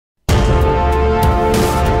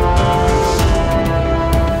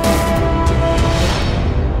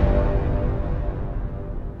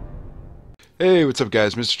Hey, what's up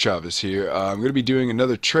guys? Mr. Chavez here. I'm going to be doing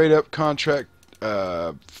another trade-up contract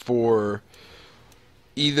for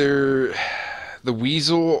either the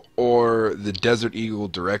Weasel or the Desert Eagle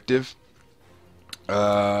Directive.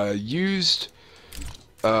 Used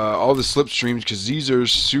all the slipstreams because these are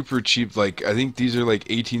super cheap. Like, I think these are like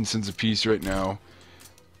 18 cents a piece right now.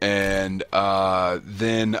 And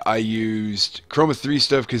then I used Chroma 3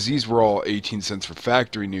 stuff because these were all 18 cents for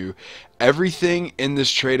factory new. Everything in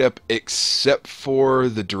this trade up except for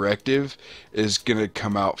the directive is going to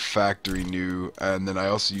come out factory new. And then I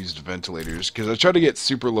also used ventilators because I tried to get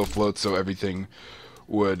super low float so everything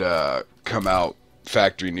would come out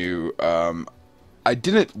factory new. I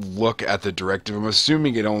didn't look at the directive. I'm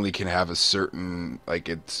assuming it only can have a certain, like,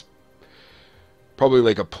 it's probably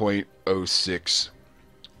like a 0.06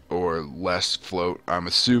 or less float. I'm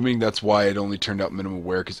assuming that's why it only turned out minimum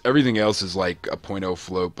wear, because everything else is like a 0.0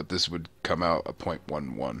 float, but this would come out a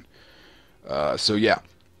 0.11. So yeah.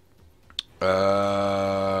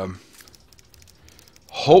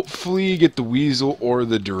 Hopefully get the Weasel or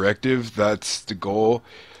the Directive. That's the goal.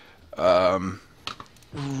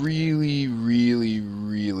 Really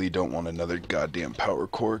don't want another goddamn power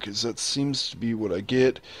core, because that seems to be what I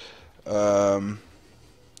get.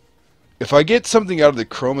 If I get something out of the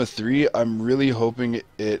Chroma 3, I'm really hoping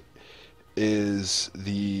it is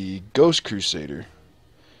the Ghost Crusader,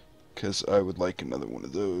 because I would like another one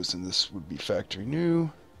of those, and this would be factory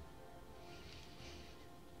new.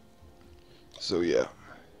 So yeah.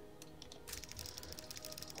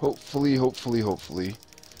 Hopefully,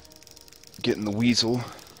 getting the Weasel.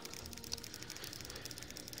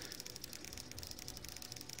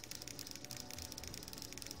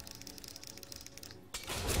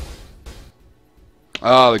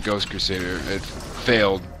 Ah, the Ghost Crusader. It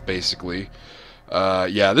failed, basically.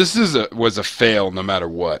 Yeah, this was a fail no matter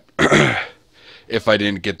what. If I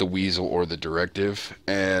didn't get the Weasel or the Directive.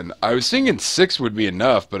 And I was thinking 6 would be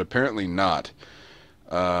enough, but apparently not.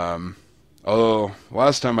 Although,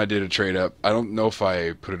 last time I did a trade up, I don't know if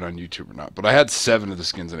I put it on YouTube or not, but I had 7 of the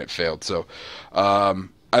skins and it failed. So,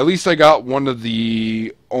 at least I got one of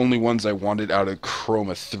the only ones I wanted out of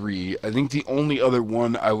Chroma 3. I think the only other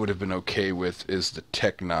one I would have been okay with is the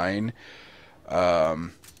Tech 9.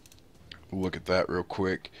 Look at that real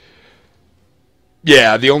quick.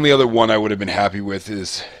 Yeah, the only other one I would have been happy with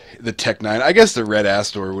is the Tech 9. I guess the Red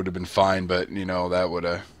Astor would have been fine, but, you know, that would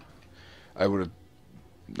have... I would have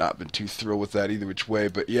not been too thrilled with that either which way,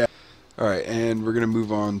 but yeah. Alright, and we're going to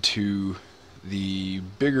move on to the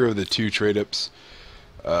bigger of the two trade-ups.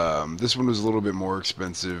 This one was a little bit more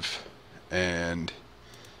expensive, and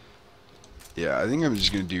yeah, I think I'm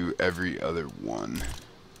just going to do every other one.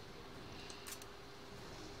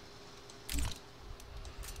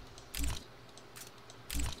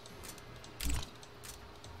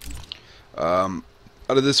 Out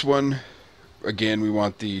of this one, again, we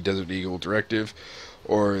want the Desert Eagle Directive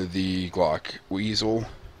or the Glock Weasel.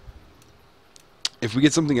 If we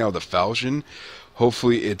get something out of the Falchion,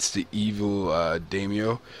 hopefully it's the Evil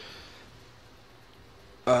Daimyo.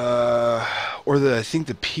 Or I think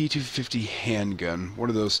the P250 handgun. One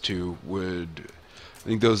of those two would... I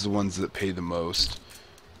think those are the ones that pay the most.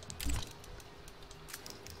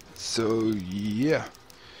 So, yeah.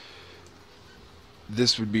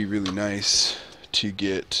 This would be really nice to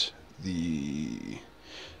get the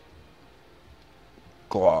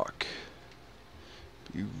Glock.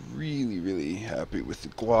 Be really happy with the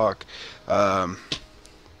Glock.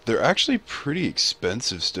 They're actually pretty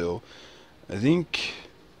expensive still. I think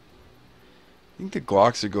the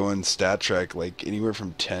Glocks are going StatTrak like anywhere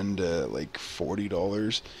from $10 to like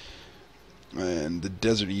 $40, and the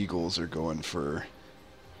Desert Eagles are going for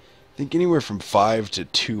I think anywhere from $5 to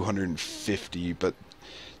 $250. But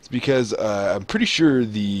it's because I'm pretty sure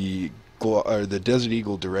the Desert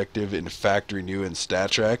Eagle Directive in factory new and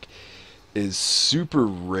StatTrak is super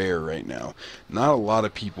rare right now. Not a lot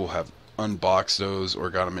of people have unboxed those or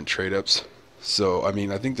got them in trade ups. So I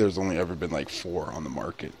mean, I think there's only ever been like 4 on the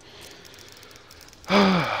market.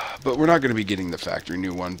 But we're not going to be getting the factory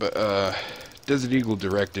new one. But Desert Eagle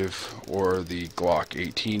Directive or the Glock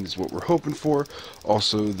 18 is what we're hoping for.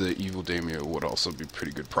 Also, the Evil Daimyo would also be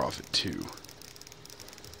pretty good profit too.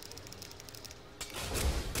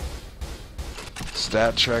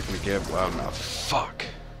 StatTrak McGebb Loudmouth. Fuck.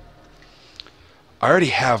 I already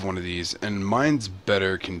have one of these, and mine's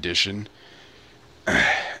better condition. And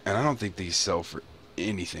I don't think these sell for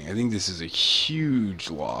anything. I think this is a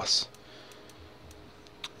huge loss.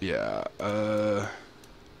 Yeah, let's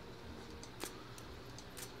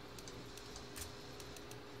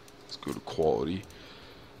go to quality.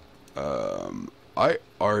 I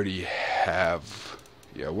already have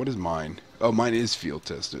Yeah, what is mine? Oh, mine is field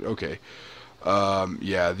tested. Okay.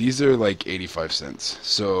 Yeah, these are like 85 cents.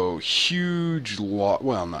 So huge lot.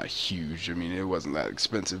 Well, not huge. I mean, it wasn't that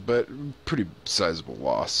expensive, but pretty sizable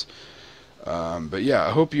loss. But yeah,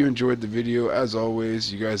 I hope you enjoyed the video. As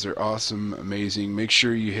always, you guys are awesome, amazing. Make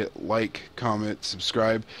sure you hit like, comment,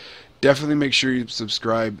 subscribe. Definitely make sure you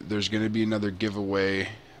subscribe. There's going to be another giveaway,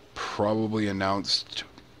 probably announced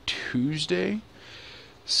Tuesday.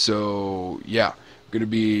 So yeah, I'm going to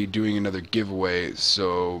be doing another giveaway.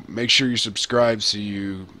 So make sure you subscribe so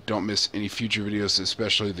you don't miss any future videos,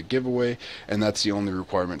 especially the giveaway. And that's the only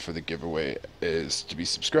requirement for the giveaway is to be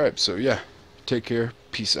subscribed. So yeah, take care.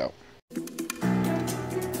 Peace out.